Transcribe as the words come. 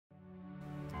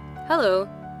Hello!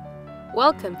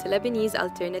 Welcome to Lebanese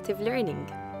Alternative Learning.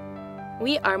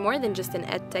 We are more than just an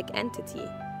edtech entity.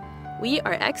 We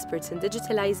are experts in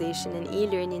digitalization and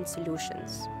e-learning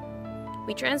solutions.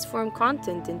 We transform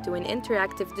content into an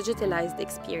interactive digitalized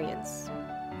experience.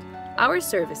 Our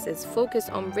services focus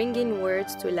on bringing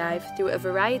words to life through a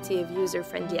variety of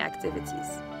user-friendly activities.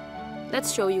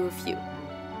 Let's show you a few.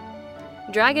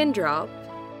 Drag and drop,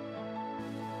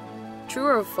 true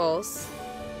or false,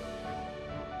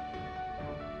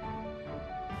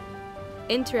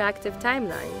 interactive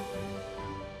timeline,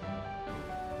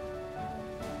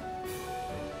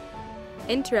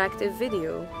 interactive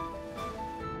video,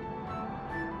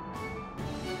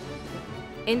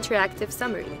 interactive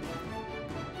summary,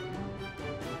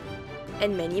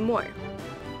 and many more.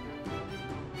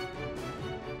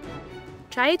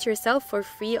 Try it yourself for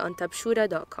free on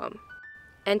Tabshoura.com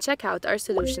and check out our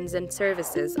solutions and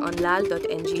services on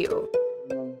L.A.L.ngo.